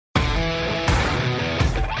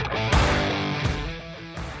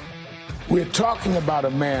We're talking about a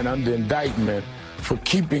man under indictment for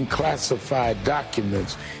keeping classified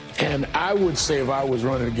documents. And I would say if I was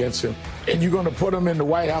running against him, and you're going to put him in the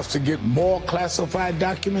White House to get more classified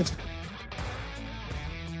documents?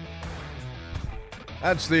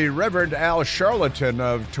 That's the Reverend Al Charlatan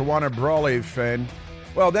of Tawana Brawley fame.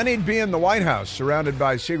 Well, then he'd be in the White House, surrounded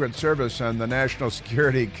by Secret Service and the National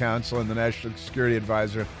Security Council and the National Security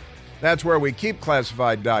Advisor. That's where we keep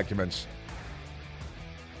classified documents.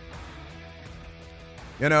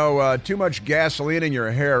 You know, too much gasoline in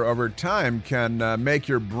your hair over time can make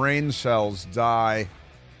your brain cells die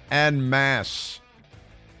en masse.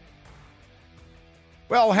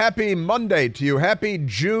 Well, happy Monday to you. Happy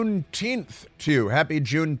Juneteenth to you. Happy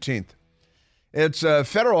Juneteenth. It's a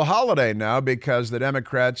federal holiday now because the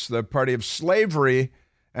Democrats, the party of slavery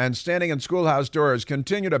and standing in schoolhouse doors,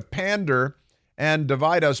 continue to pander and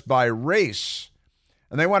divide us by race.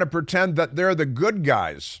 And they want to pretend that they're the good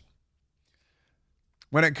guys.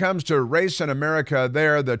 When it comes to race in America,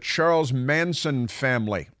 they're the Charles Manson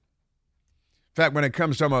family. In fact, when it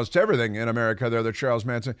comes to almost everything in America, they're the Charles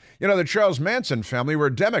Manson. You know, the Charles Manson family were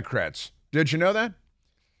Democrats. Did you know that?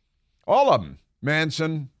 All of them.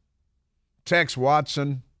 Manson, Tex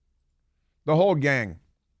Watson, the whole gang.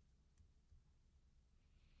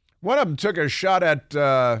 One of them took a shot at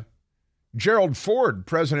Gerald Ford,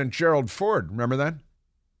 President Gerald Ford. Remember that?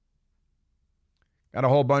 Got a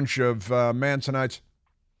whole bunch of Mansonites.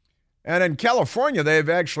 And in California, they've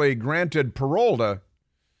actually granted parole to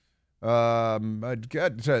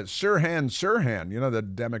Sirhan. You know, the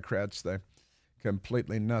Democrats, they're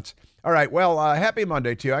completely nuts. All right, well, happy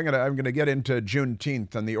Monday to you. I'm gonna get into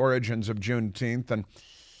Juneteenth and the origins of Juneteenth and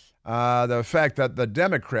the fact that the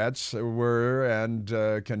Democrats were and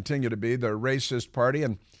continue to be the racist party,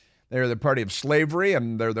 and they're the party of slavery,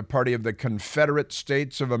 and they're the party of the Confederate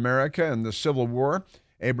States of America and the Civil War.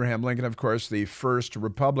 Abraham Lincoln, of course, the first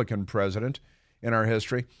Republican president in our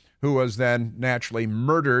history, who was then naturally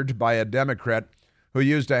murdered by a Democrat who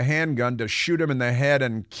used a handgun to shoot him in the head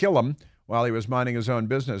and kill him while he was minding his own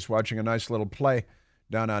business, watching a nice little play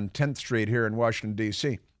down on 10th Street here in Washington,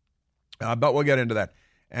 D.C. But we'll get into that.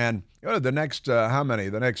 And you know, the next,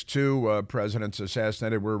 The next two presidents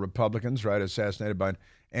assassinated were Republicans, right? Assassinated by an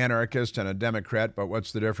anarchist and a Democrat, but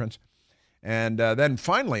what's the difference? And then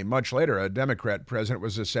finally, much later, a Democrat president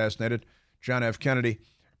was assassinated, John F. Kennedy,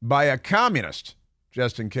 by a communist,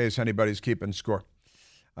 just in case anybody's keeping score.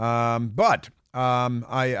 But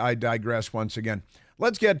I digress once again.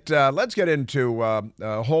 Let's get into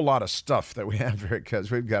a whole lot of stuff that we have here, because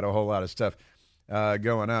we've got a whole lot of stuff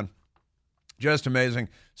going on. Just amazing.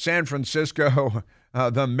 San Francisco,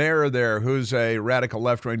 the mayor there, who's a radical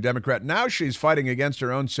left-wing Democrat, now she's fighting against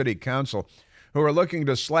her own city council, who are looking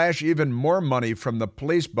to slash even more money from the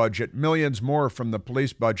police budget, millions more from the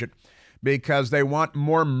police budget, because they want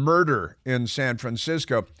more murder in San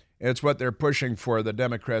Francisco. It's what they're pushing for, the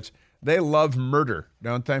Democrats. They love murder,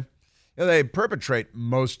 don't they? They perpetrate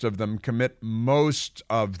most of them, commit most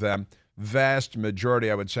of them, vast majority,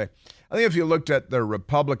 I would say. I think if you looked at the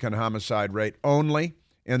Republican homicide rate only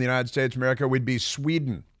in the United States of America, we'd be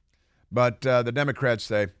Sweden. But the Democrats,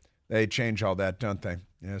 they change all that, don't they?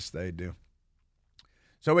 Yes, they do.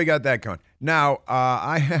 So we got that going. Now,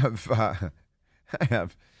 I have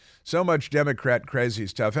so much Democrat crazy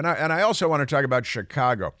stuff. And I also want to talk about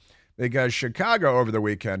Chicago, because Chicago over the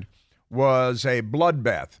weekend was a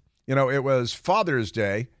bloodbath. You know, it was Father's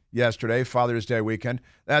Day yesterday, Father's Day weekend.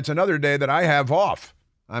 That's another day that I have off.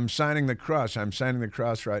 I'm signing the cross. I'm signing the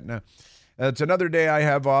cross right now. It's another day I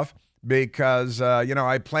have off because,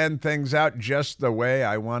 I planned things out just the way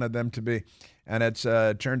I wanted them to be. And it's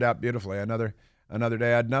turned out beautifully. Another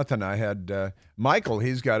day I had nothing. I had Michael.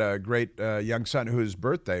 He's got a great young son whose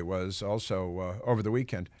birthday was also over the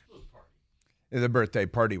weekend. The birthday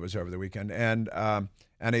party was over the weekend. And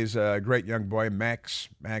he's a great young boy, Max.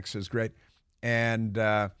 Max is great. And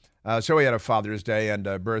so we had a Father's Day and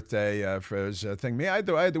a birthday for his thing. I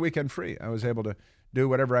had the weekend free. I was able to do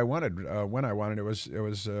whatever I wanted when I wanted. It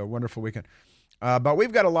was a wonderful weekend. But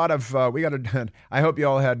we've got a lot of, I hope you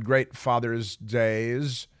all had great Father's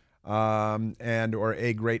Days and or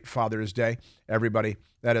a great Father's Day. Everybody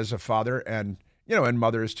that is a father, and, and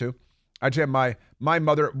mothers too. I tell you, my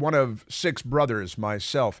mother, one of 6 brothers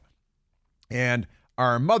myself, and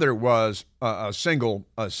our mother was a single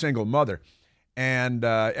mother. And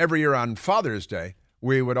every year on Father's Day,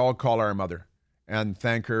 we would all call our mother and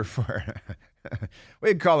thank her for,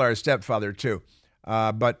 we'd call our stepfather too.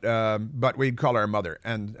 But we'd call our mother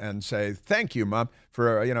and say, thank you, Mom,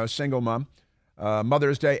 for, a single mom,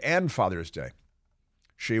 Mother's Day and Father's Day.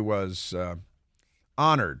 She was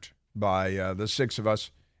honored by the 6 of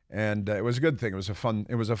us, And it was a good thing.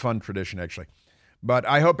 It was a fun tradition, actually. But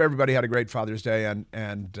I hope everybody had a great Father's Day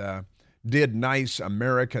and did nice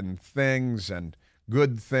American things, and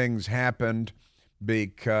good things happened,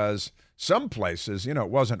 because some places, it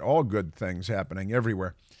wasn't all good things happening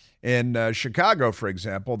everywhere. In Chicago, for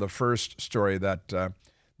example, the first story that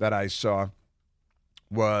I saw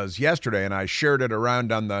was yesterday, and I shared it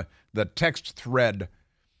around on the text thread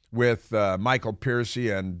with Michael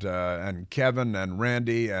Piercy and Kevin and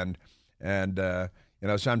Randy and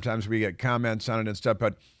sometimes we get comments on it and stuff.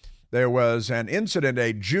 But there was an incident,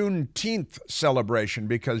 a Juneteenth celebration,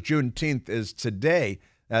 because Juneteenth is today.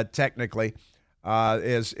 Technically,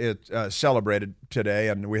 is celebrated today,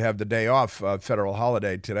 and we have the day off, federal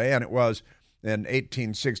holiday today. And it was in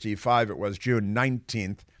 1865. It was June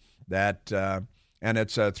 19th. And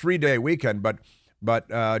it's a 3-day weekend,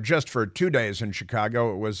 but just for 2 days in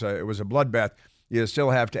Chicago, it was a bloodbath. You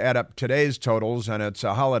still have to add up today's totals, and it's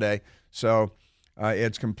a holiday, so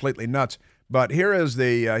it's completely nuts. But here's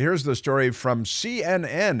the story from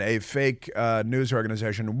CNN, a fake news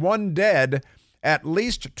organization. 1 dead, at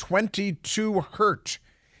least 22 hurt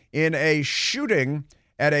in a shooting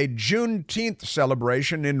at a Juneteenth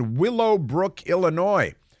celebration in Willowbrook,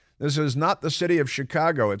 Illinois. This is not the city of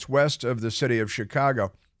Chicago. It's west of the city of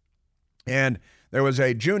Chicago. And there was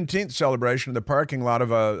a Juneteenth celebration in the parking lot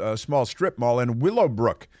of a small strip mall in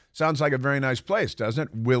Willowbrook. Sounds like a very nice place, doesn't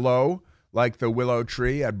it? Willow, like the willow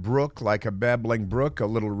tree, at brook, like a babbling brook, a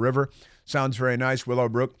little river. Sounds very nice,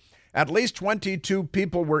 Willowbrook. At least 22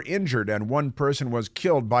 people were injured, and 1 person was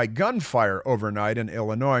killed by gunfire overnight in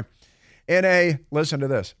Illinois. Listen to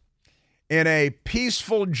this, in a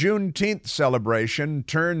peaceful Juneteenth celebration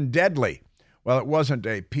turned deadly. Well, it wasn't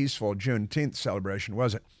a peaceful Juneteenth celebration,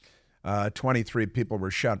 was it? 23 people were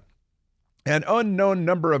shot. An unknown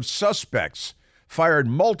number of suspects fired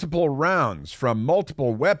multiple rounds from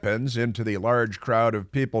multiple weapons into the large crowd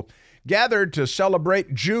of people gathered to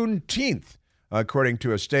celebrate Juneteenth, according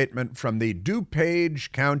to a statement from the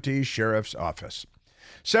DuPage County Sheriff's Office.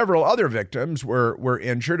 Several other victims were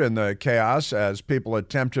injured in the chaos as people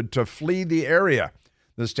attempted to flee the area.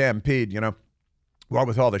 The stampede, what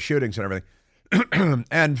with all the shootings and everything.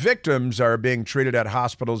 And victims are being treated at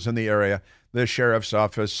hospitals in the area, the sheriff's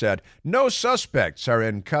office said. No suspects are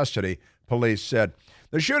in custody, police said.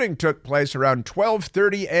 The shooting took place around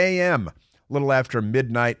 12:30 a.m., a little after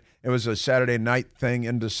midnight. It was a Saturday night thing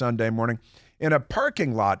into Sunday morning, in a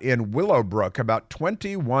parking lot in Willowbrook, about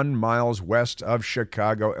 21 miles west of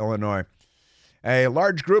Chicago, Illinois. A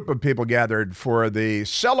large group of people gathered for the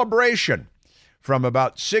celebration from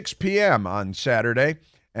about 6 p.m. on Saturday,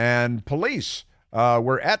 and police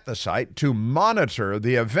were at the site to monitor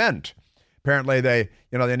the event. Apparently, they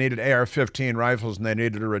needed AR-15 rifles, and they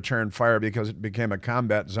needed to return fire because it became a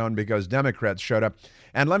combat zone because Democrats showed up.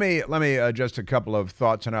 And let me just a couple of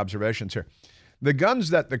thoughts and observations here. The guns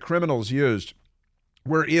that the criminals used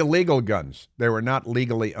were illegal guns. They were not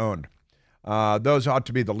legally owned. Those ought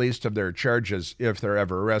to be the least of their charges if they're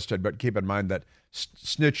ever arrested, but keep in mind that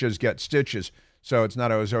snitches get stitches, so it's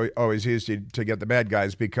not always easy to get the bad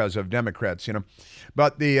guys because of Democrats,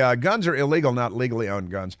 But the guns are illegal, not legally owned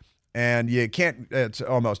guns, and it's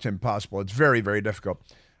almost impossible. It's very, very difficult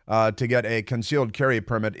to get a concealed carry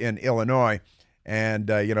permit in Illinois, and,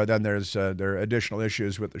 then there are additional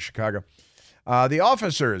issues with the Chicago. The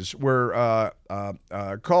officers were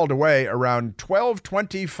called away around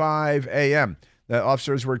 12:25 a.m. The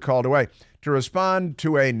officers were called away to respond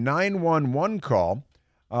to a 911 call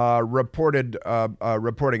reporting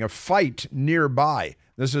a fight nearby.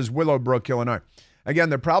 This is Willowbrook, Illinois.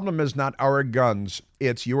 Again, the problem is not our guns,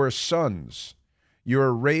 it's your sons.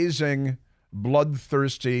 You're raising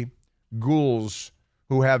bloodthirsty ghouls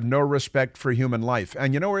who have no respect for human life.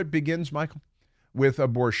 And you know where it begins, Michael? With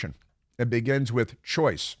abortion. It begins with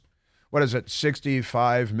choice. What is it?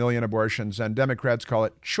 65 million abortions, and Democrats call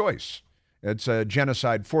it choice. It's a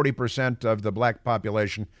genocide, 40% of the black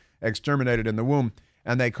population exterminated in the womb,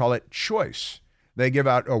 and they call it choice. They give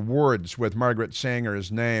out awards with Margaret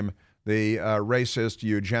Sanger's name, the racist,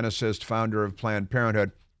 eugenicist founder of Planned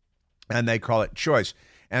Parenthood, and they call it choice.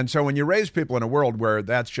 And so when you raise people in a world where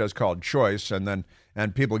that's just called choice, and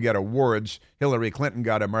people get awards, Hillary Clinton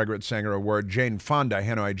got a Margaret Sanger Award, Jane Fonda,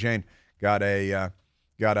 Hanoi Jane, got a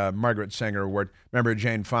Margaret Sanger Award. Remember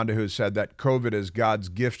Jane Fonda, who said that COVID is God's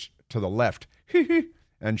gift to the left?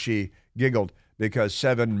 And she giggled because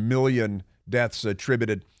 7 million deaths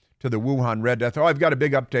attributed to the Wuhan Red Death. Oh, I've got a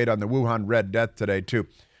big update on the Wuhan Red Death today, too,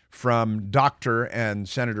 from Dr. and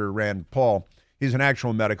Senator Rand Paul. He's an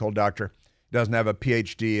actual medical doctor. Doesn't have a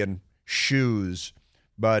PhD in shoes.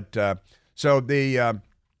 But so the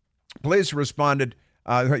police responded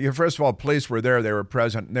First of all, police were there. They were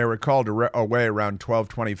present. And they were called away around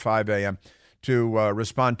 12:25 a.m. to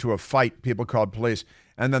respond to a fight. People called police.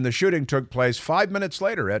 And then the shooting took place 5 minutes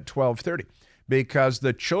later at 12:30 because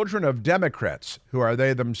the children of Democrats, who are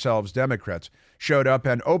they themselves Democrats, showed up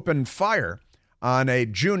and opened fire on a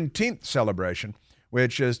Juneteenth celebration,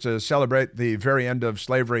 which is to celebrate the very end of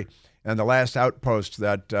slavery and the last outpost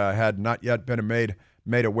that had not yet been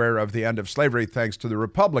made aware of the end of slavery, thanks to the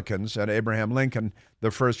Republicans and Abraham Lincoln, the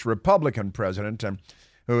first Republican president, and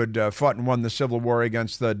who had fought and won the Civil War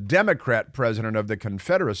against the Democrat president of the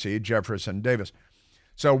Confederacy, Jefferson Davis.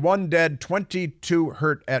 So 1 dead, 22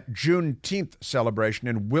 hurt at Juneteenth celebration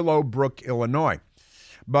in Willowbrook, Illinois.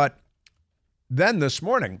 But then this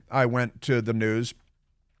morning, I went to the news,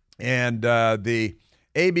 and the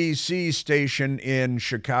ABC station in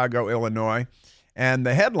Chicago, Illinois, and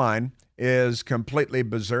the headline is completely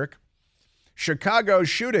berserk. Chicago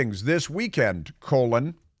shootings this weekend, :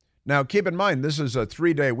 Now, keep in mind, this is a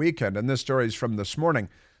 3-day weekend, and this story is from this morning,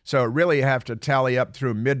 so really you have to tally up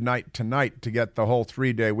through midnight tonight to get the whole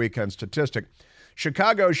 3-day weekend statistic.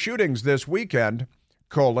 Chicago shootings this weekend, :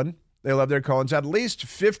 They love their colons. At least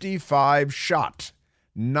 55 shot,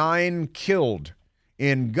 9 killed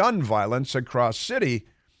in gun violence across city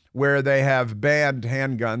where they have banned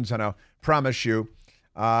handguns. And I'll promise you,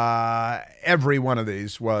 every one of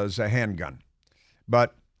these was a handgun.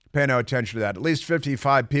 But pay no attention to that. At least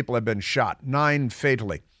 55 people have been shot, 9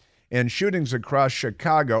 fatally, in shootings across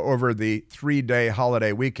Chicago over the 3-day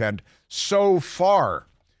holiday weekend so far,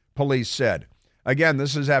 police said. Again,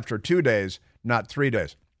 this is after 2 days, not 3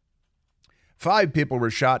 days. 5 people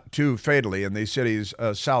were shot, 2 fatally, in the city's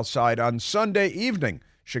south side on Sunday evening,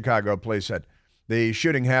 Chicago police said. The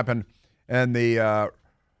shooting happened in the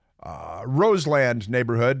Roseland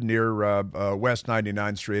neighborhood near West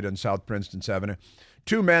 99th Street and South Princeton Avenue.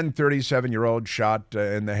 2 men, 37-year-old shot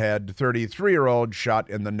in the head, 33-year-old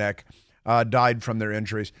shot in the neck, died from their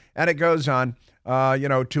injuries. And it goes on.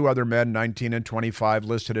 2 other men, 19 and 25,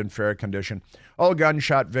 listed in fair condition. All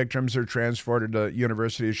gunshot victims are transported to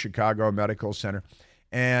University of Chicago Medical Center,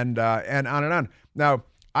 and on and on. Now,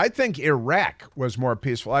 I think Iraq was more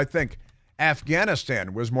peaceful. I think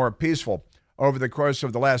Afghanistan was more peaceful over the course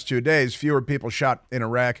of the last 2 days. Fewer people shot in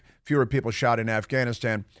Iraq, fewer people shot in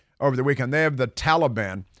Afghanistan over the weekend. They have the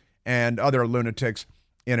Taliban and other lunatics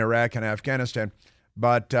in Iraq and Afghanistan.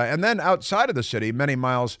 But and then outside of the city, many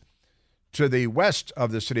miles to the west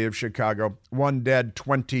of the city of Chicago, 1 dead,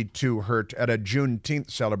 22 hurt at a Juneteenth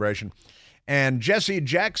celebration. And Jesse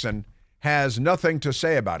Jackson has nothing to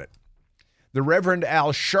say about it. The Reverend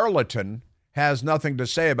Al Charlatan has nothing to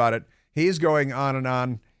say about it. He's going on and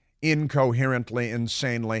on incoherently,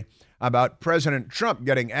 insanely, about President Trump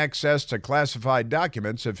getting access to classified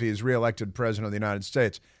documents if he's reelected president of the United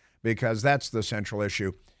States, because that's the central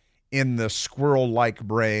issue in the squirrel-like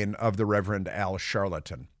brain of the Reverend Al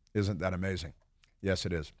Charlatan. Isn't that amazing? Yes,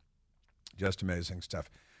 it is. Just amazing stuff.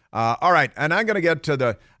 All right, and I'm going to get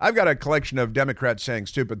to I've got a collection of Democrats saying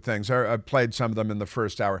stupid things. I played some of them in the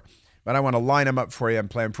first hour, but I want to line them up for you and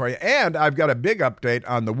play them for you. And I've got a big update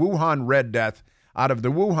on the Wuhan Red Death out of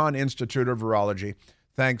the Wuhan Institute of Virology,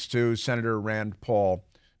 thanks to Senator Rand Paul,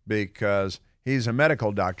 because he's a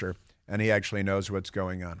medical doctor and he actually knows what's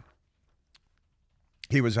going on.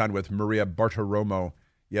 He was on with Maria Bartiromo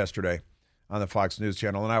yesterday on the Fox News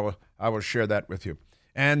Channel, and I will share that with you.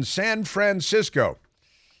 And San Francisco,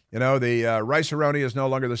 the rice-a-roni is no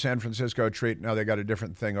longer the San Francisco treat. Now they got a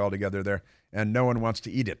different thing altogether there, and no one wants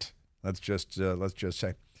to eat it. Let's just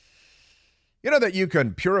say. You know that you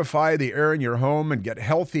can purify the air in your home and get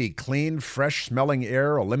healthy, clean, fresh-smelling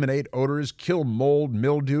air, eliminate odors, kill mold,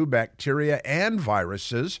 mildew, bacteria, and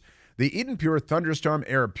viruses. The Eden Pure Thunderstorm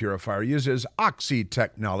Air Purifier uses Oxy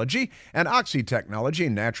technology, and Oxy technology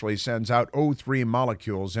naturally sends out O3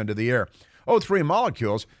 molecules into the air. O3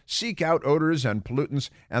 molecules seek out odors and pollutants,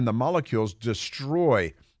 and the molecules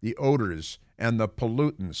destroy the odors and the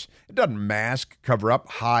pollutants. It doesn't mask, cover up,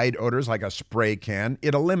 hide odors like a spray can.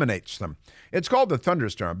 It eliminates them. It's called the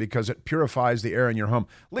Thunderstorm because it purifies the air in your home,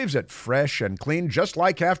 leaves it fresh and clean, just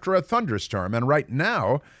like after a thunderstorm. And right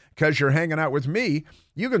now, because you're hanging out with me,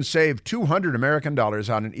 you can save $200 American on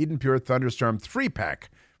an Eden Pure Thunderstorm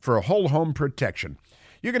 3-pack for a whole home protection.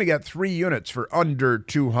 You're going to get 3 units for under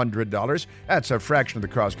 $200. That's a fraction of the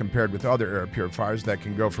cost compared with other air purifiers that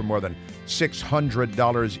can go for more than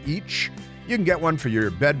 $600 each. You can get one for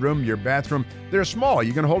your bedroom, your bathroom. They're small.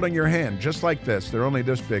 You can hold in your hand just like this. They're only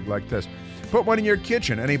this big like this. Put one in your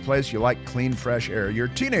kitchen, any place you like clean, fresh air. Your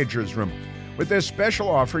teenager's room. With this special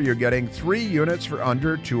offer, you're getting 3 units for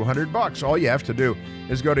under $200. All you have to do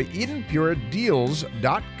is go to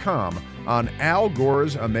EdenPureDeals.com on Al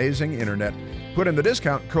Gore's amazing internet. Put in the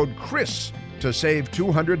discount code Chris to save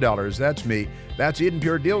 $200. That's me. That's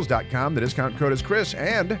EdenPureDeals.com. The discount code is Chris,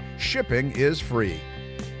 and shipping is free.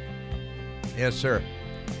 Yes, sir.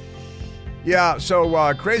 Yeah,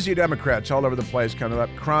 so crazy Democrats all over the place coming up.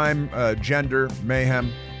 Crime, gender,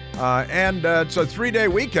 mayhem. And it's a 3-day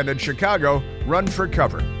weekend in Chicago. Run for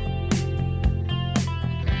cover.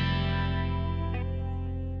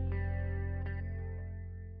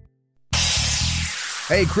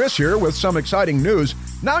 Hey, Chris here with some exciting news.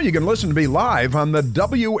 Now you can listen to me live on the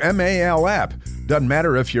WMAL app. Doesn't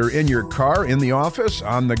matter if you're in your car, in the office,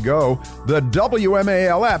 on the go. The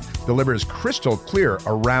WMAL app delivers crystal clear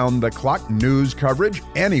around-the-clock news coverage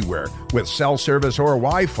anywhere with cell service or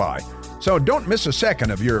Wi-Fi. So don't miss a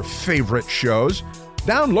second of your favorite shows.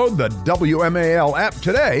 Download the WMAL app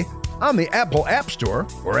today on the Apple App Store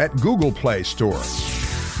or at Google Play Store.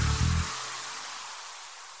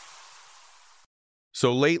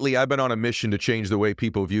 So lately, I've been on a mission to change the way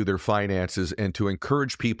people view their finances and to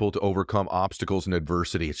encourage people to overcome obstacles and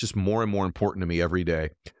adversity. It's just more and more important to me every day.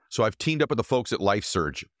 So I've teamed up with the folks at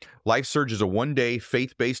LifeSurge. LifeSurge is a one-day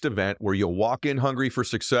faith-based event where you'll walk in hungry for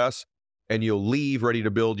success and you'll leave ready to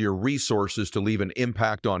build your resources to leave an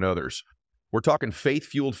impact on others. We're talking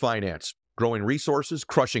faith-fueled finance, growing resources,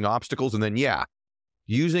 crushing obstacles, and then,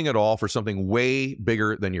 using it all for something way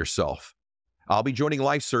bigger than yourself. I'll be joining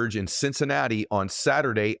LifeSurge in Cincinnati on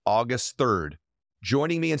Saturday, August 3rd.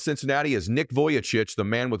 Joining me in Cincinnati is Nick Vujicic, the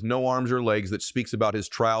man with no arms or legs that speaks about his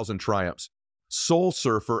trials and triumphs. Soul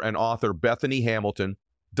surfer and author Bethany Hamilton,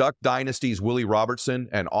 Duck Dynasty's Willie Robertson,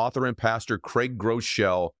 and author and pastor Craig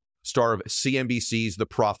Groeschel, star of CNBC's The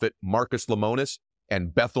Prophet, Marcus Lemonis,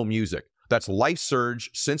 and Bethel Music. That's LifeSurge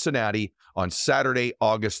Cincinnati on Saturday,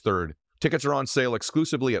 August 3rd. Tickets are on sale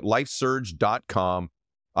exclusively at lifesurge.com.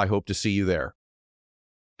 I hope to see you there.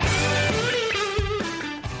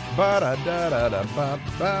 We got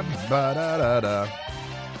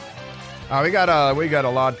a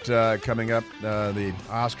lot coming up. The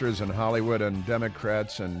Oscars and Hollywood and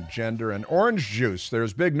Democrats and gender and orange juice.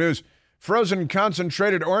 There's big news. Frozen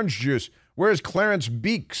concentrated orange juice. Where's Clarence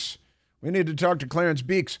Beeks? We need to talk to Clarence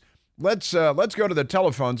Beeks. Let's go to the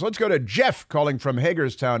telephones. Let's go to Jeff calling from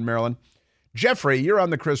Hagerstown, Maryland. Jeffrey, you're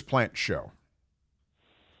on the Chris Plant Show.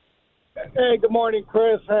 Hey, good morning,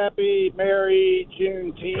 Chris. Happy, merry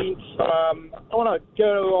Juneteenth. I want to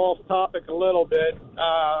go off topic a little bit.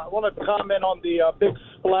 I want to comment on the big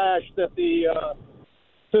splash that the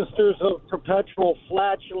Sisters of Perpetual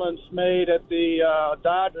Flatulence made at the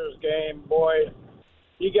Dodgers game. Boy,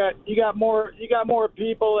 you got more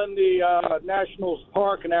people in the Nationals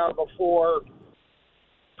park an hour before,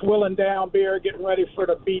 swilling down beer, getting ready for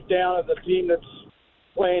the beat down of the team that's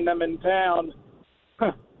playing them in town.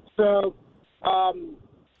 So,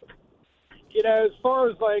 as far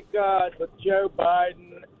as with Joe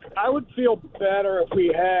Biden, I would feel better if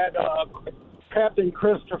we had Captain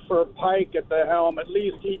Christopher Pike at the helm. At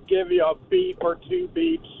least he'd give you a beep or two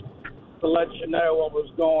beeps to let you know what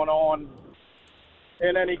was going on.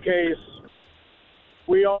 In any case,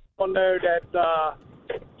 we all know that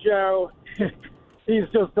Joe, he's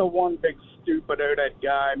just a one big stupido, that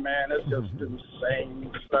guy, man. It's just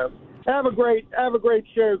insane. So have a great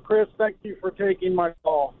show, Chris. Thank you for taking my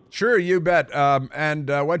call. Sure, you bet. And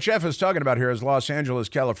what Jeff is talking about here is Los Angeles,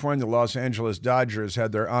 California. The Los Angeles Dodgers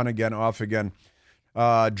had their on-again, off-again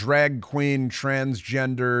drag queen,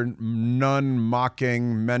 transgender,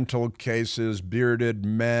 nun-mocking mental cases, bearded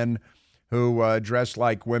men who dress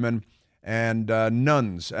like women, and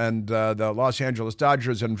nuns. And the Los Angeles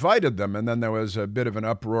Dodgers invited them, and then there was a bit of an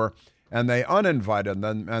uproar, and they uninvited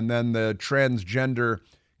them. And then the transgender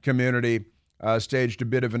community staged a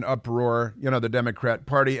bit of an uproar, the Democrat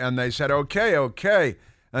Party, and they said, okay,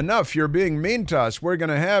 enough, you're being mean to us. We're going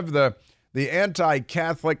to have the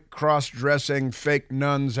anti-Catholic cross-dressing fake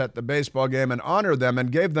nuns at the baseball game and honor them,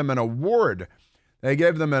 and gave them an award. They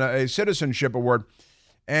gave them a citizenship award.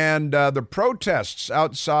 And the protests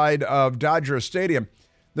outside of Dodger Stadium,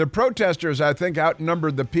 the protesters, I think,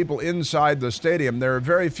 outnumbered the people inside the stadium. There are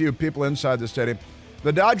very few people inside the stadium.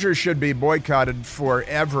 The Dodgers should be boycotted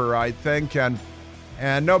forever, I think, and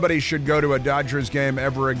nobody should go to a Dodgers game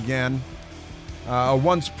ever again. A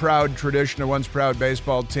once proud tradition, a once proud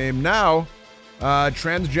baseball team. Now,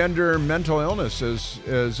 transgender mental illness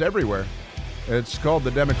is everywhere. It's called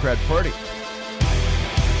the Democrat Party.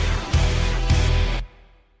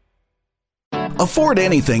 Afford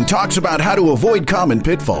Anything talks about how to avoid common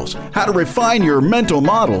pitfalls, how to refine your mental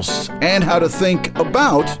models, and how to think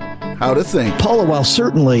about how to think. Paula, while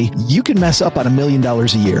certainly you can mess up on $1 million a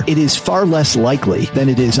year, it is far less likely than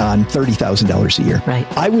it is on $30,000 a year.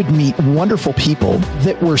 Right. I would meet wonderful people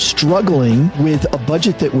that were struggling with a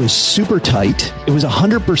budget that was super tight. It was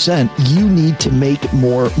 100% you need to make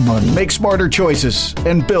more money. Make smarter choices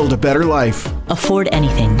and build a better life. Afford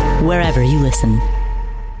anything, wherever you listen.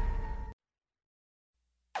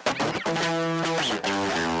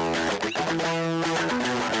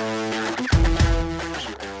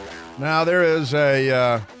 Now, there is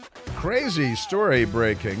a crazy story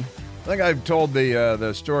breaking. I think I've told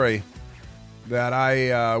the story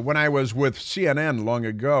that when I was with CNN long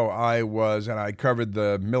ago, I covered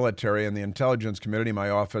the military and the intelligence community. My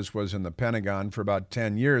office was in the Pentagon for about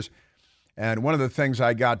 10 years. And one of the things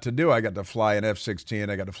I got to do, I got to fly an F-16,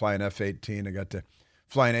 I got to fly an F-18, I got to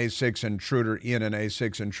fly an A-6 Intruder in an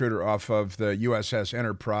A-6 Intruder off of the USS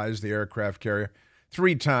Enterprise, the aircraft carrier,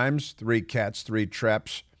 3 times, 3 cats, 3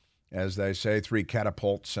 traps, as they say, 3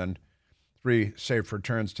 catapults, and 3 safe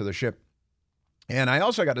returns to the ship. And I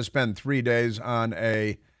also got to spend 3 days on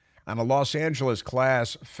a Los Angeles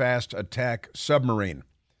class fast attack submarine,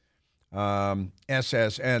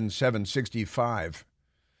 SSN 765,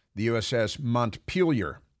 the USS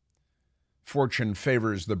Montpelier. Fortune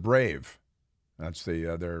favors the brave. That's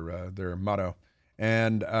their motto.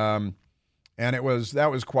 And that was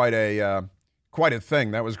quite a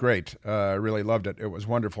thing. That was great. I really loved it. It was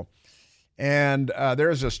wonderful. And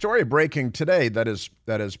there's a story breaking today that is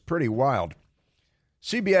pretty wild.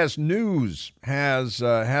 CBS News has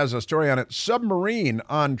a story on it. Submarine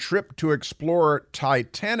on trip to explore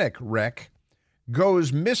Titanic wreck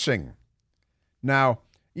goes missing. Now,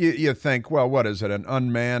 you think, well, what is it, an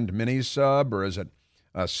unmanned mini-sub, or is it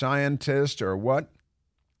a scientist, or what?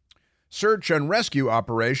 Search and rescue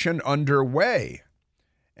operation underway.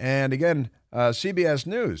 And again, CBS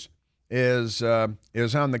News is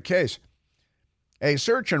on the case. A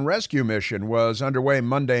search and rescue mission was underway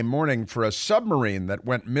Monday morning for a submarine that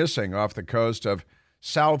went missing off the coast of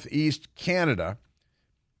southeast Canada.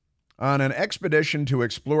 On an expedition to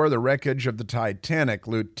explore the wreckage of the Titanic,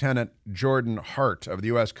 Lieutenant Jordan Hart of the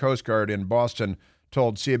U.S. Coast Guard in Boston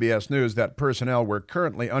told CBS News that personnel were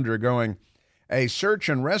currently undergoing a search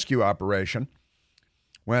and rescue operation.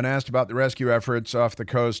 When asked about the rescue efforts off the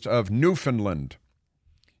coast of Newfoundland,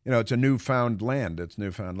 it's a newfound land. It's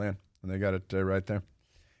Newfoundland. And they got it right there.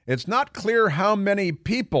 It's not clear how many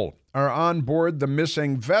people are on board the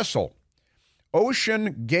missing vessel.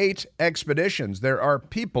 Ocean Gate Expeditions. There are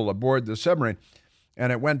people aboard the submarine,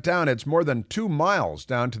 and it went down. It's more than 2 miles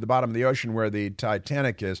down to the bottom of the ocean where the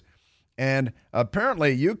Titanic is. And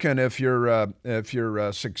apparently, you can, if you're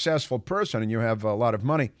a successful person and you have a lot of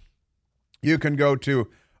money, you can go to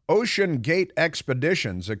Ocean Gate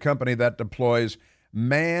Expeditions, a company that deploys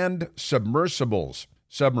manned submersibles,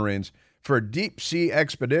 submarines, for deep-sea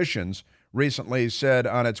expeditions, recently said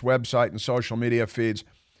on its website and social media feeds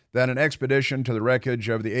that an expedition to the wreckage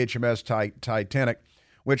of the HMS Titanic,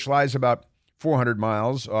 which lies about 400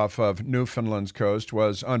 miles off of Newfoundland's coast,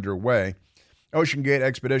 was underway. Ocean Gate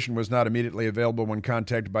Expedition was not immediately available when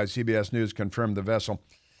contacted by CBS News, confirmed the vessel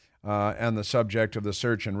and the subject of the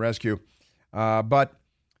search and rescue. But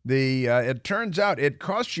it turns out it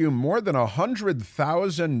costs you more than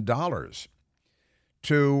 $100,000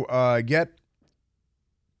 to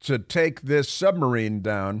take this submarine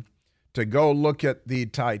down to go look at the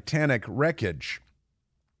Titanic wreckage.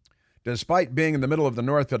 Despite being in the middle of the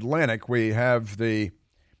North Atlantic, we have the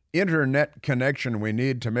internet connection we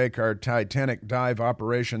need to make our Titanic dive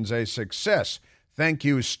operations a success. Thank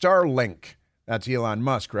you, Starlink. That's Elon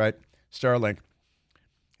Musk, right? Starlink.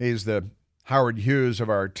 He's the Howard Hughes of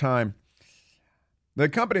our time. The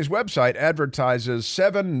company's website advertises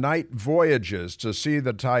 7-night voyages to see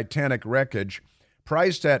the Titanic wreckage,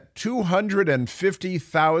 priced at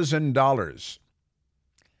 $250,000.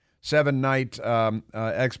 7-night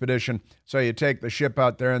expedition. So you take the ship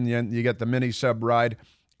out there and you get the mini-sub ride.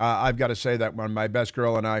 I've got to say that when my best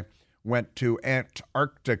girl and I went to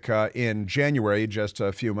Antarctica in January, just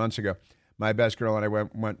a few months ago, my best girl and I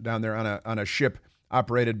went down there on a ship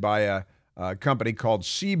operated by a company called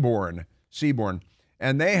Seabourn,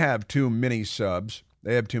 and they have 2 mini-subs.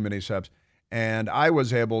 And I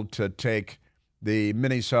was able to take the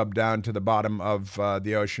mini-sub down to the bottom of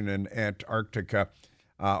the ocean in Antarctica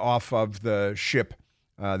off of the ship.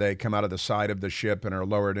 They come out of the side of the ship and are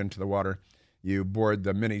lowered into the water. You board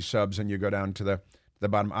the mini-subs and you go down to the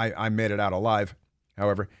bottom. I made it out alive,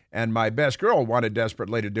 however, and my best girl wanted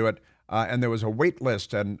desperately to do it, and there was a wait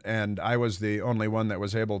list, and I was the only one that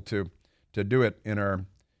was able to do it in our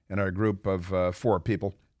group of 4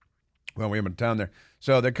 people. Well, we haven't down there.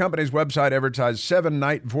 So the company's website advertised 7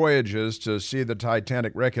 night voyages to see the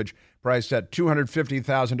Titanic wreckage, priced at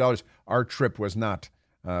 $250,000. Our trip was not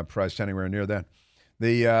priced anywhere near that.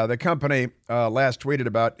 The company last tweeted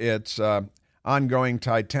about its ongoing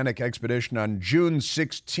Titanic expedition on June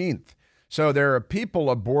 16th. So there are people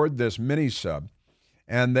aboard this mini-sub,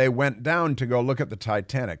 and they went down to go look at the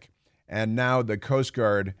Titanic. And now the Coast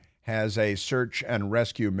Guard has a search and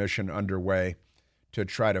rescue mission underway to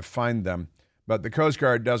try to find them. But the Coast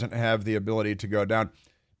Guard doesn't have the ability to go down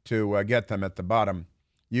to get them at the bottom.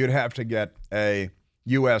 You'd have to get a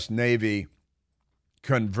U.S. Navy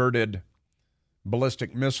converted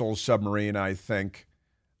ballistic missile submarine, I think,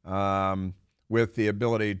 with the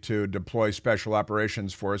ability to deploy special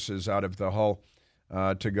operations forces out of the hull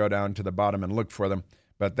to go down to the bottom and look for them.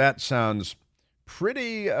 But that sounds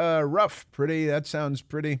pretty rough. That's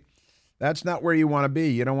not where you want to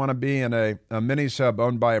be. You don't want to be in a mini-sub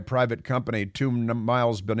owned by a private company 2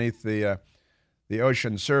 miles beneath the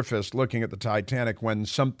ocean surface looking at the Titanic when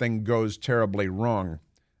something goes terribly wrong.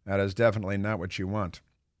 That is definitely not what you want.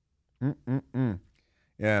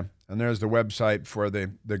 Yeah, and there's the website for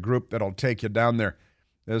the group that'll take you down there.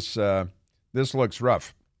 This looks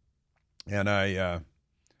rough, and I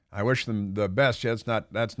wish them the best. Yeah,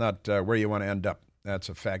 that's not where you want to end up. That's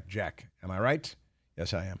a fact, Jack. Am I right?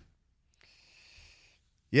 Yes, I am.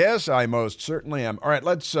 Yes, I most certainly am. All right,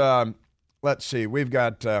 let's see. We've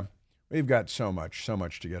got so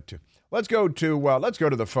much to get to. Let's go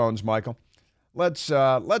to the phones, Michael. Let's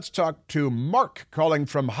talk to Mark calling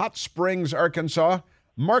from Hot Springs, Arkansas.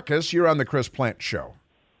 Marcus, you're on the Chris Plant Show.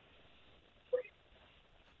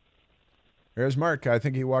 There's Mark. I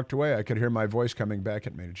think he walked away. I could hear my voice coming back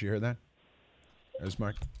at me. Did you hear that? There's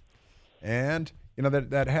Mark. And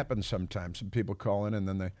that happens sometimes. Some people call in and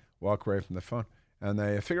then they walk away from the phone. And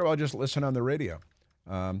they figure, well, I'll just listen on the radio.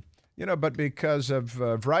 But because of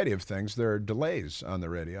a variety of things, there are delays on the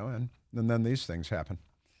radio, and then these things happen.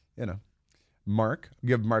 Mark,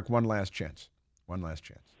 give Mark one last chance.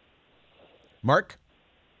 Mark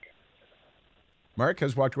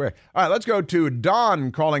has walked away. All right, let's go to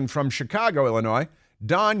Don calling from Chicago, Illinois.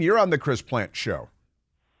 Don, you're on the Chris Plant Show.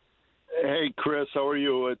 Hey, Chris, how are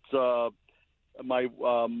you? It's my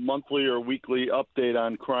monthly or weekly update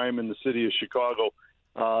on crime in the city of Chicago.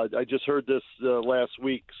 I just heard this last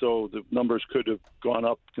week, so the numbers could have gone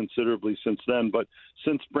up considerably since then. But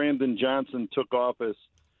since Brandon Johnson took office,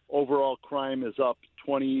 overall crime is up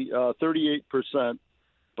 38%.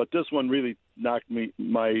 But this one really knocked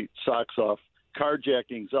my socks off.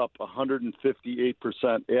 Carjacking's up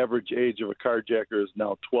 158%. Average age of a carjacker is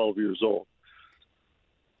now 12 years old.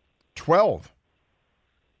 12?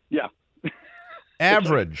 Yeah.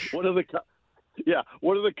 Average. What are the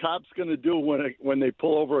cops going to do when they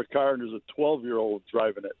pull over a car and there's a 12-year-old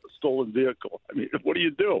driving it, a stolen vehicle? I mean, what do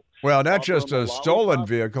you do? Well, not just a stolen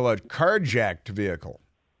vehicle, a carjacked vehicle.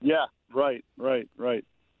 Yeah, right.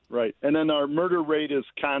 And then our murder rate is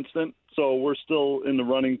constant, so we're still in the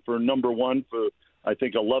running for number one for, I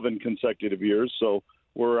think, 11 consecutive years, so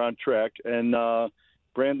we're on track. And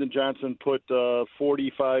Brandon Johnson put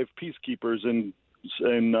 45 peacekeepers in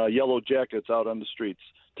yellow jackets out on the streets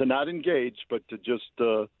to not engage, but to just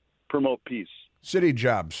promote peace. City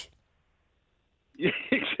jobs.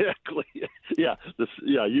 Exactly. Yeah.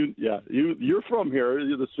 You're from here.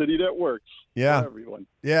 You're the city that works. Yeah. For everyone.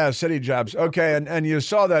 Yeah. City jobs. Okay. And you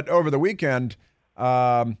saw that over the weekend.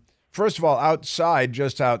 First of all,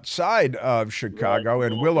 just outside of Chicago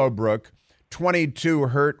in Willowbrook, 22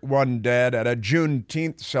 hurt, 1 dead at a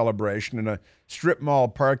Juneteenth celebration in a strip mall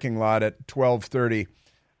parking lot at 12:30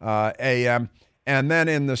 a.m. And then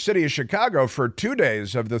in the city of Chicago for 2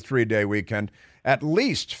 days of the 3-day weekend, at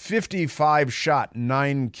least 55 shot,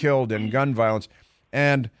 9 killed in gun violence.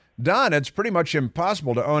 And Don, it's pretty much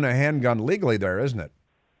impossible to own a handgun legally there, isn't it?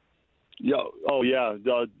 Yeah. Oh, yeah.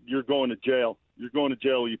 You're going to jail. You're going to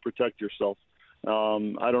jail. You protect yourself.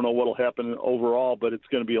 I don't know what will happen overall, but it's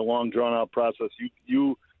going to be a long, drawn-out process.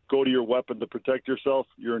 You go to your weapon to protect yourself,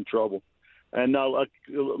 you're in trouble. And now,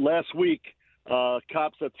 last week,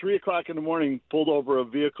 cops at 3 o'clock in the morning pulled over a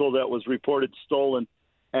vehicle that was reported stolen,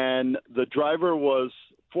 and the driver was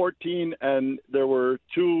 14, and there were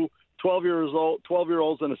 2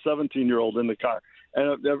 12-year-olds and a 17-year-old in the car.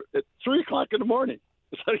 And at 3 o'clock in the morning,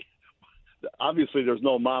 it's like, obviously there's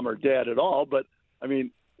no mom or dad at all, but, I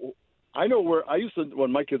mean, I know where I used to,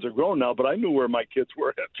 when my kids are grown now, but I knew where my kids were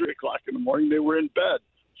at 3 o'clock in the morning. They were in bed,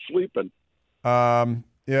 sleeping.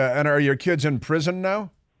 Yeah, and are your kids in prison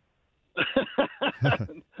now?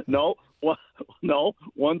 No,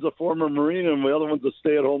 one's a former Marine and the other one's a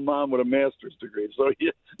stay-at-home mom with a master's degree. So,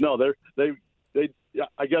 yeah, no,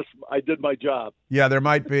 I guess I did my job. Yeah, there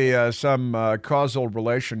might be some causal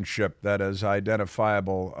relationship that is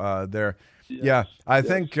identifiable there. Yes. Yeah, I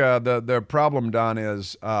think the problem, Don,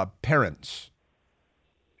 is parents.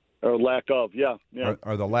 Or lack of, yeah.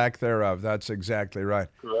 Or the lack thereof. That's exactly right.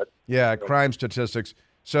 Correct. Yeah, crime statistics.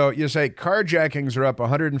 So you say carjackings are up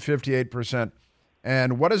 158%.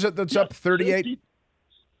 And what is it that's up 38?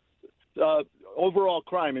 Overall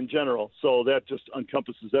crime in general. So that just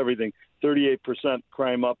encompasses everything. 38%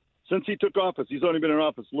 crime up. Since he took office, he's only been in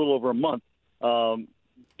office a little over a month, about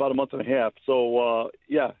a month and a half. So,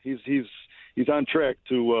 he's on track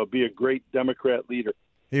to be a great Democrat leader.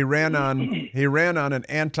 He ran on an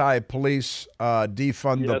anti-police,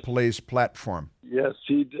 defund the police platform. Yes,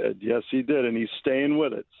 he did. And he's staying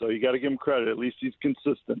with it. So you got to give him credit. At least he's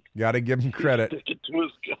consistent. Got to give him credit. He's sticking to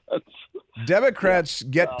his guns. Democrats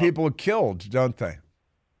get people killed, don't they?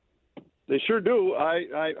 They sure do. I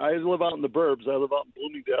live out in the burbs. I live out in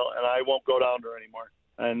Bloomingdale, and I won't go down there anymore.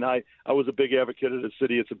 And I was a big advocate of the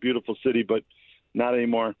city. It's a beautiful city, but not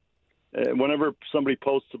anymore. Whenever somebody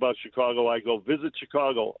posts about Chicago, I go, visit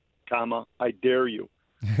Chicago, I dare you.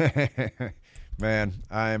 Man,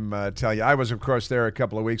 I'm telling you, I was, of course, there a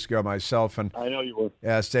couple of weeks ago myself. And I know you were.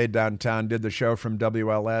 Yeah, I stayed downtown, did the show from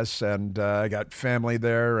WLS, and I got family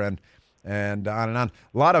there and on and on.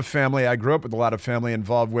 A lot of family. I grew up with a lot of family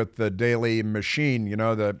involved with the Daily Machine,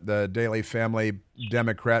 the Daily Family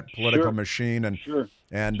Democrat political machine.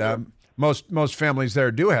 And most families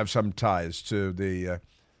there do have some ties to the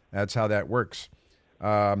that's how that works.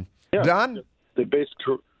 Don? Go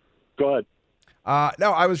ahead.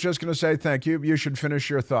 No, I was just going to say thank you. You should finish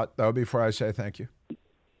your thought, though, before I say thank you.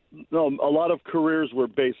 No, a lot of careers were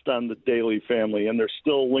based on the Daily family, and they're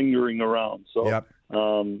still lingering around. So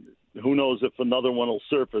who knows if another one will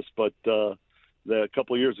surface, but a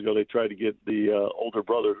couple of years ago they tried to get the older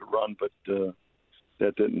brother to run, but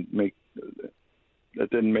that didn't make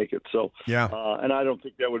it. So and I don't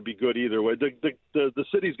think that would be good either way. The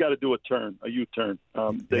city's got to do a U-turn.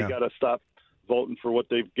 They got to stop voting for what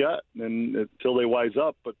they've got and until they wise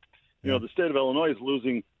up. But the state of Illinois is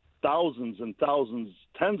losing thousands and thousands,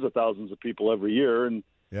 tens of thousands of people every year, and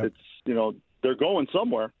it's they're going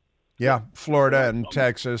somewhere. Yeah, Florida and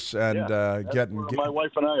Texas and getting. My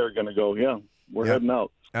wife and I are going to go. Yeah, we're heading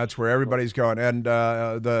out. That's where everybody's going. And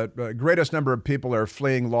the greatest number of people are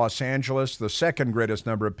fleeing Los Angeles. The second greatest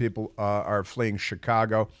number of people are fleeing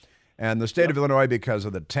Chicago. And the state of Illinois, because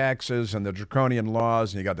of the taxes and the draconian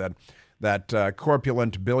laws, and you got that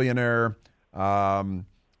corpulent billionaire,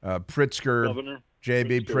 Pritzker, Governor.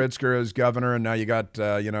 J.B. Pritzker as governor, and now you got,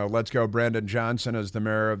 Let's Go Brandon Johnson as the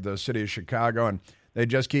mayor of the city of Chicago, and they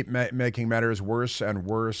just keep making matters worse and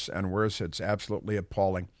worse and worse. It's absolutely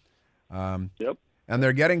appalling. And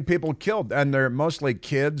they're getting people killed, and they're mostly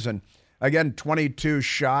kids. And again, 22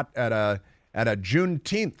 shot at a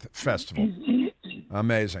Juneteenth festival.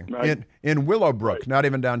 Amazing. Right. In Willowbrook, not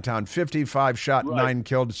even downtown. 55 shot, 9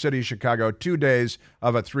 killed. City of Chicago. 2 days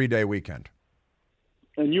of a 3-day weekend.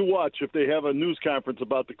 And you watch, if they have a news conference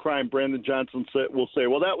about the crime, Brandon Johnson will say,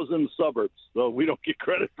 well, that was in the suburbs, so we don't get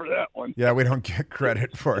credit for that one. Yeah, we don't get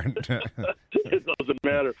credit for it. It doesn't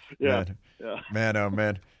matter. Yeah. Man, oh,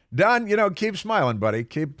 man. Don, keep smiling, buddy.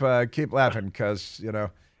 Keep laughing because,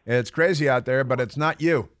 it's crazy out there, but it's not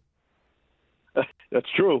you. That's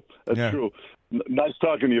true. That's true. Nice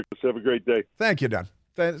talking to you. Have a great day. Thank you, Don.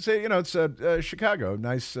 See, it's Chicago.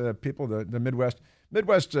 Nice people, the Midwest.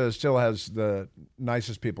 Midwest still has the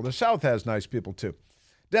nicest people. The South has nice people, too.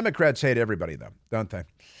 Democrats hate everybody, though, don't they?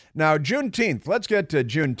 Now, Juneteenth. Let's get to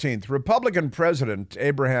Juneteenth. Republican President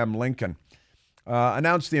Abraham Lincoln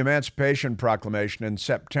announced the Emancipation Proclamation in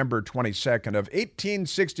September 22nd of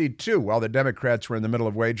 1862 while the Democrats were in the middle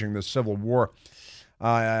of waging the Civil War,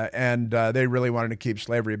 and they really wanted to keep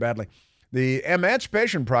slavery badly. The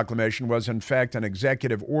Emancipation Proclamation was, in fact, an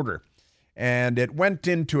executive order, and it went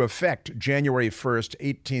into effect January 1st,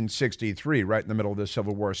 1863, right in the middle of the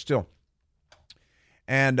Civil War still,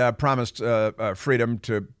 and promised freedom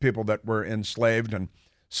to people that were enslaved in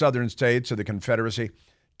southern states of the Confederacy.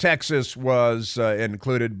 Texas was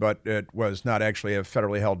included, but it was not actually a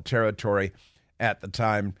federally held territory at the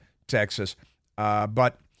time, Texas.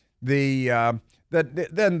 But then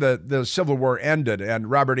the Civil War ended, and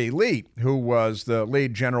Robert E. Lee, who was the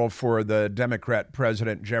lead general for the Democrat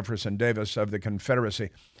President Jefferson Davis of the Confederacy,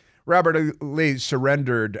 Robert E. Lee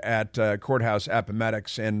surrendered at Courthouse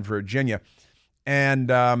Appomattox in Virginia, and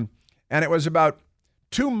it was about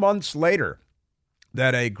 2 months later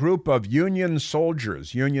that a group of Union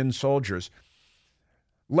soldiers,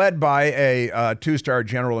 led by a 2-star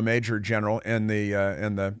general, a major general in the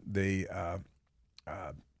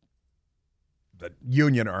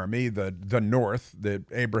Union Army, the North, the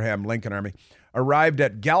Abraham Lincoln Army, arrived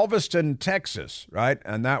at Galveston, Texas, right?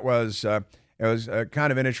 And that was, it was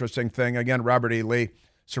kind of an interesting thing. Again, Robert E. Lee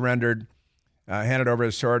surrendered, handed over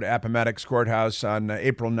his sword at Appomattox Courthouse on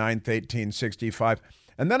April 9th, 1865.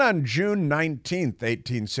 And then on June 19th,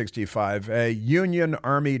 1865, a Union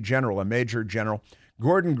Army general, a major general,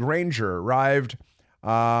 Gordon Granger, arrived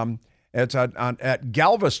at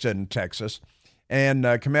Galveston, Texas,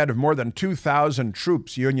 and command of more than 2,000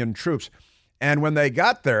 troops, Union troops. And when they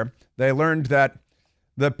got there, they learned that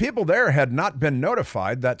the people there had not been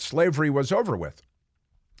notified that slavery was over with.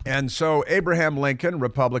 And so Abraham Lincoln,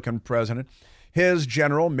 Republican president, his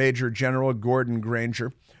general, Major General Gordon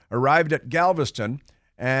Granger, arrived at Galveston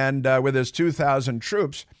and with his 2,000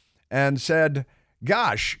 troops and said,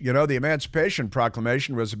 gosh, you know, the Emancipation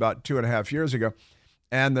Proclamation was about 2.5 years ago,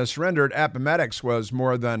 and the surrender at Appomattox was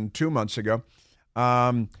more than 2 months ago.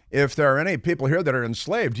 If there are any people here that are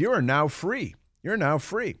enslaved, you are now free. You're now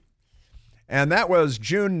free. And that was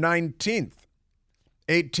June 19th,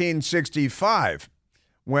 1865,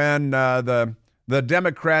 when the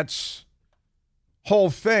Democrats'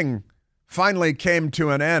 whole thing finally came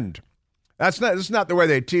to an end. That's not the way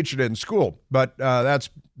they teach it in school, but that's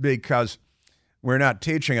because we're not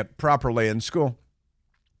teaching it properly in school.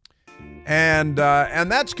 And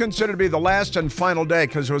that's considered to be the last and final day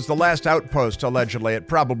because it was the last outpost, allegedly. It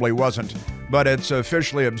probably wasn't, but it's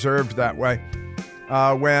officially observed that way.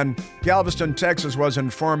 When Galveston, Texas was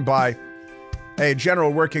informed by a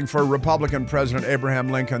general working for Republican President Abraham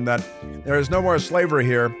Lincoln that there is no more slavery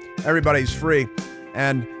here, everybody's free.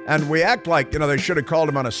 And we act like, you know, they should have called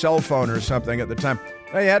him on a cell phone or something at the time.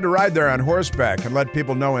 They had to ride there on horseback and let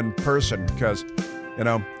people know in person because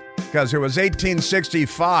it was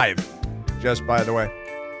 1865, just by the way.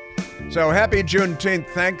 So happy Juneteenth.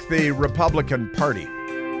 Thank the Republican Party.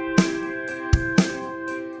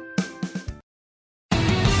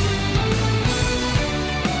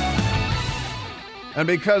 And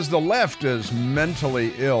because the left is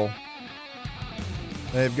mentally ill,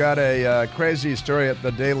 they've got a crazy story at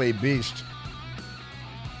the Daily Beast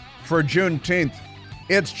for Juneteenth.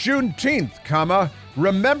 It's Juneteenth,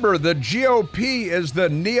 remember the GOP is the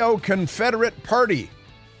neo-Confederate Party.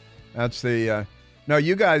 That's the, no,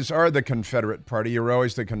 you guys are the Confederate Party. You're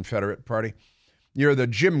always the Confederate Party. You're the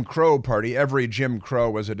Jim Crow Party. Every Jim Crow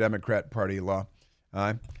was a Democrat Party law.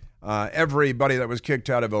 Everybody that was kicked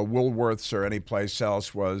out of a Woolworths or any place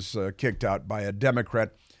else was kicked out by a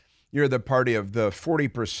Democrat. You're the party of the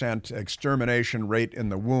 40% extermination rate in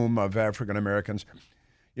the womb of African Americans.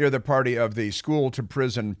 You're the party of the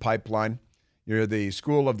school-to-prison pipeline. You're the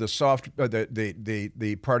school of the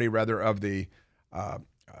the party rather of the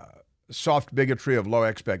soft bigotry of low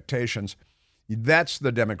expectations. That's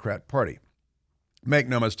the Democrat Party. Make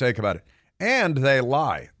no mistake about it. And they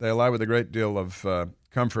lie. They lie with a great deal of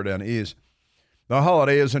comfort and ease. The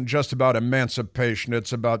holiday isn't just about emancipation.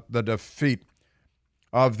 It's about the defeat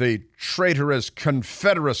of the traitorous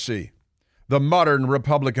Confederacy. The modern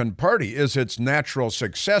Republican Party is its natural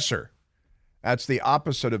successor. That's the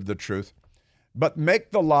opposite of the truth. But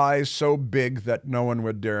make the lie so big that no one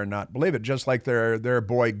would dare not believe it, just like their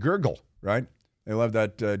boy Goebbels, right? They love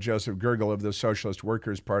that Joseph Goebbels of the Socialist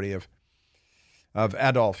Workers' Party of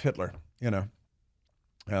Adolf Hitler, you know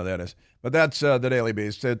how that is. But that's the Daily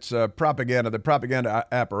Beast. It's propaganda. The propaganda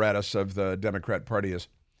apparatus of the Democrat Party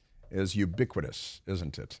is ubiquitous,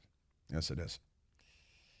 isn't it? Yes, it is.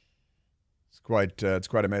 It's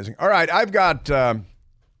quite amazing. All right, I've got,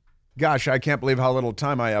 gosh, I can't believe how little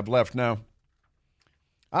time I have left now.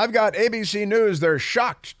 I've got ABC News. They're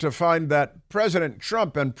shocked to find that President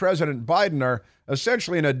Trump and President Biden are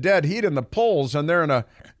essentially in a dead heat in the polls, and they're in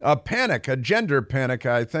a panic, a gender panic,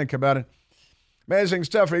 I think about it. Amazing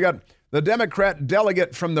stuff. We got the Democrat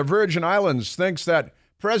delegate from the Virgin Islands thinks that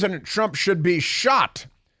President Trump should be shot.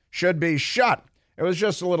 Should be shot. It was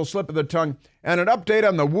just a little slip of the tongue. And an update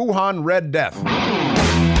on the Wuhan Red Death.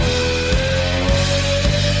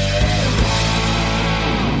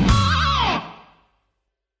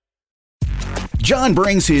 John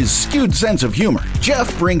brings his skewed sense of humor.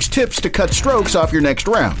 Jeff brings tips to cut strokes off your next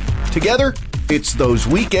round. Together, it's those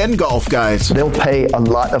weekend golf guys. They'll pay a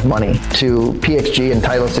lot of money to PXG and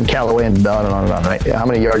Titleist and Callaway and on and on and on, right? How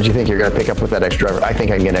many yards do you think you're going to pick up with that extra driver? I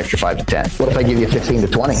think I can get an extra 5 to 10. What if I give you 15 to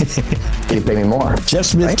 20? Can you pay me more? Jeff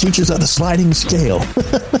Smith teaches on a sliding scale.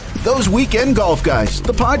 Those Weekend Golf Guys,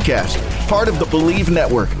 the podcast, part of the Believe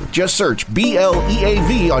Network. Just search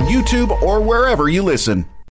BLEAV on YouTube or wherever you listen.